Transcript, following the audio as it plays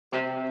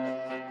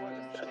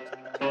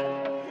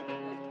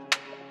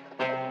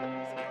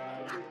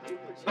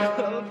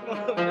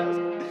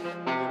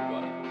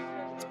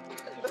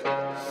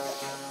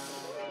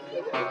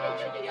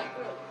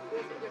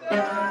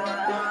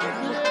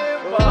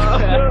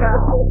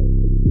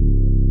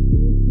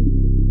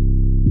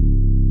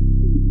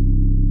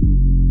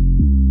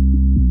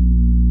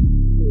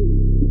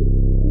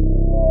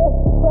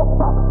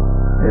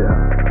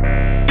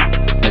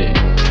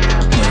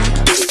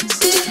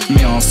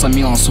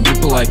Millions of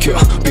people like you,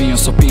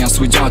 billions of opinions,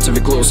 we don't have a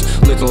clues.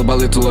 Little by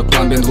little a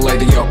plan being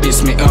delayed, yo,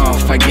 piss me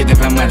off. I get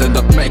if I'm mad,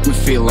 that make me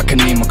feel like a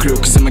name of crew.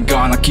 Cause I'm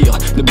gonna kill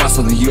the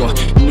bastard in you.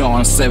 You know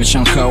I'm savage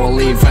on how I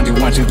live, and you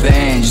want to the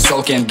end, just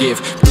all can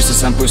give.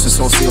 Pussies and pussies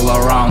all still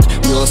around.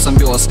 Villas and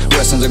villas,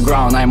 rest on the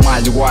ground. I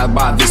might be wild,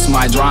 but this is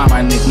my drama.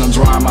 I need no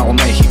drama, I'll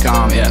make it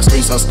calm. Yeah,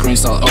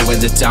 screens all over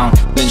the town.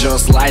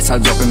 Dangerous lights are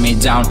dropping me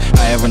down.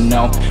 I ever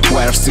know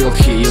why I'm still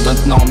here. You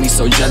don't know me,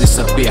 so just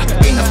disappear.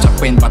 Pain after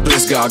pain, but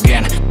please go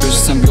again.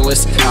 Pussies and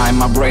villas, I'm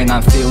my brain,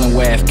 I'm feeling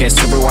wave. Guess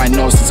everyone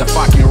knows it's a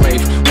fucking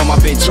rave. When my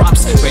beat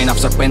drops, pain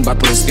after pain,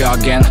 but let's go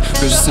again.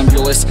 Pussies and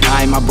villas,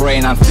 I'm my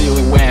brain, I'm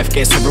feeling wave.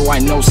 Guess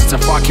everyone knows it's a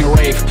fucking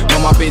rave.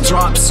 When my beat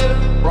drops.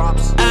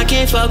 I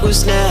can't fuck with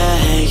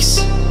snakes.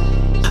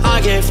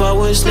 I can't fuck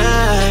with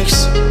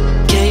snakes.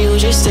 Can you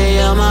just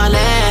stay on my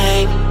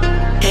lane?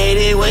 Hate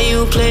it when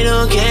you play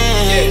no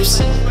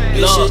games.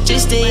 You should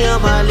just stay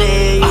on my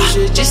lane. You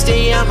should just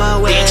stay on my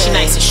way. Damn, she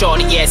nice and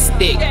shorty, yes,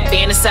 thick.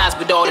 Fantasize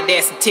with all the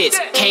ass and tits.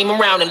 Came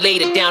around and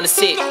laid it down to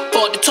sit.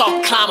 Fought the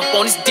talk, climb up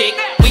on his dick.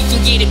 We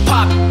can get it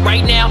poppin'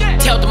 right now.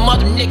 Tell the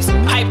mother niggas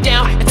pipe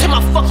down until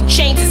my fucking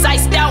chains is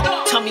iced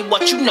out. Tell me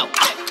what you know.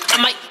 I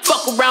might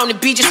fuck around and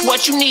be just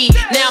what you need.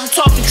 Now I'm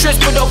talking trips,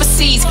 but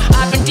overseas.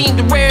 I've been deemed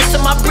the rarest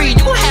of my breed.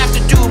 You gon' have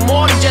to do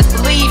more than just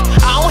believe.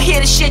 I don't hear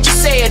the shit you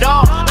say at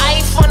all. I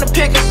ain't fun to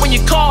pick up when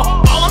you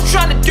call. All I'm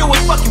trying to do is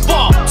fucking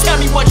ball. Tell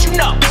me what you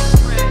know.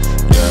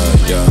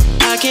 Yeah.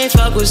 I can't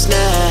fuck with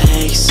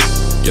snakes.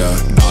 Yeah,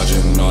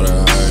 dodging all the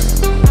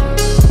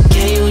hate.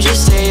 Can you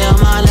just stay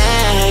on my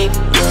lane?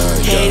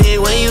 Hate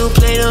it when you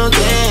play no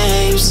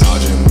games.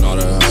 Dodging all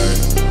the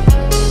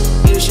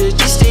hate. You should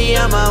just stay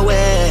on my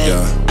way.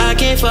 I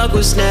can't fuck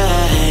with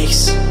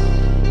snakes.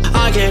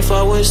 I can't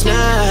fuck with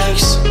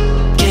snakes.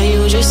 Can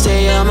you just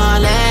stay on my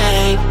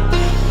lane?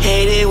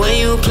 Hate it when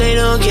you play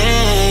no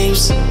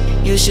games.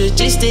 You should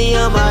just stay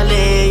on my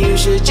lane. You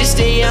should just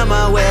stay on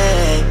my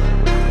way.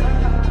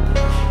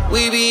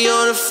 We be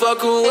on a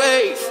fucking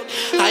wave.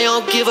 I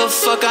don't give a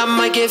fuck, I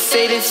might get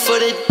faded for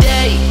the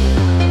day.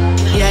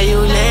 Yeah, you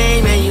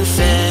lame and you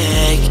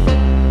fake.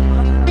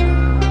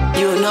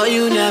 You know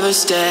you never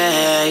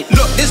stay.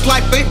 Look, this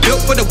life ain't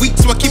built for the weak,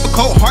 so I keep a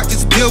cold heart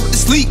just to deal with the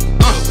sleep.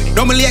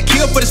 Normally I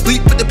kill for the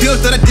sleep, but the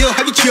pills that I deal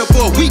have you chill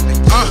for a week.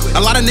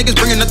 A lot of niggas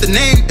bringing up the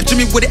name. If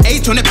Jimmy Wit An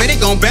H on that bed, they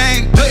gon'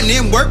 bang. Putting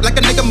in work like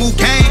a nigga move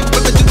cane.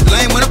 Whipping through the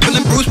lane when I'm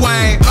feeling Bruce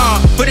Wayne.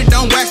 Put it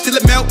on wax till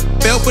it melt.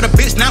 Fell for the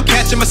bitch, now I'm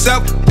catching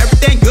myself.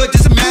 Everything good,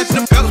 just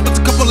imagine the belts.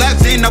 What's a couple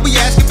laps in, now we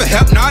asking for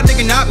help. Nah,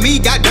 nigga, not me,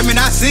 goddamn it,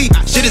 I see.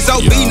 Shit is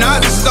OB, nah,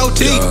 this is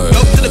OT.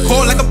 Low to the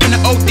core like I'm in the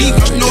OD.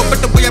 What you know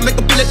about the way I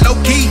make a bullet low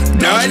key?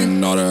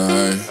 Dodging all the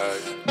hate.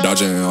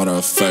 Dodging all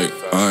the fake.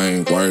 I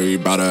ain't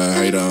worried about a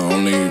hater,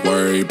 only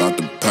worried about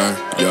the pay,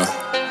 yeah.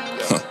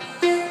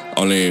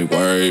 Only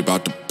worried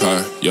about the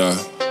pay, yeah.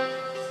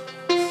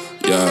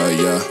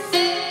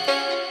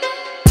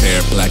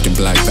 Hair black and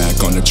black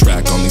back on the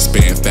track, only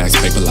spitting facts.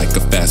 Paper like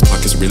a fast,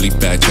 pockets really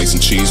fat. Chasing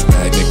cheese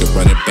rag, nigga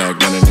running back,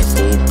 running it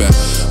full back.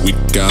 We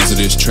the guys of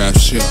this trap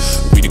shit,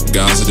 we the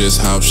guys of this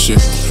house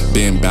shit.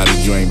 Been bout it,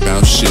 you ain't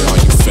bout shit. All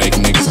you fake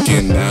niggas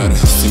getting out it.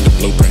 Seen the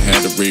blueprint,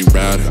 had to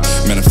reroute it.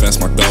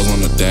 Manifest my goals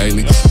on the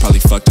daily. Probably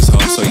fuck this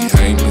hoe so you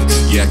hate me.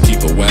 Yeah, I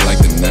keep it wet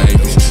like the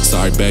Navy.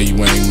 Sorry babe, you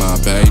ain't my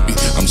baby.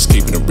 I'm just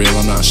keeping it real,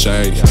 I'm not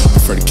shady.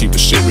 Prefer to keep the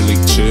shit really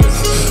chill.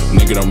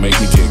 Nigga don't make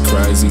me get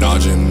crazy.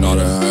 Dodging all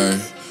the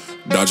hate.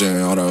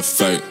 Dodging all the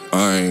fake.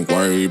 I ain't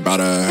worried about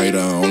a hater,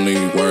 only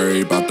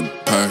worried about the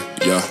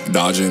pay, yeah.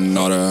 Dodging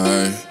all the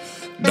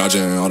hate.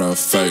 Dodging all the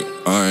fake.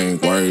 I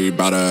ain't worried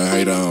about a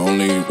hater,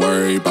 only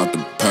worried about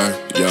the pay,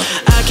 yeah.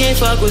 I can't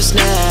fuck with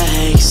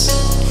snakes.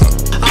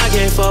 I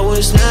can't fuck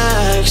with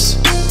snakes.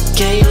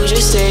 Can you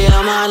just stay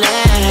on my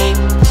lane?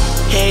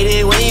 Hate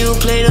it when you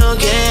play no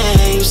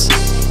games.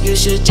 You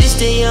should just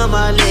stay on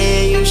my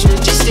lane. You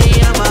should just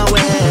stay on my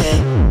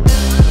way.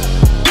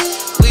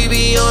 We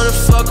be on a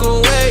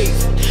fucking wave.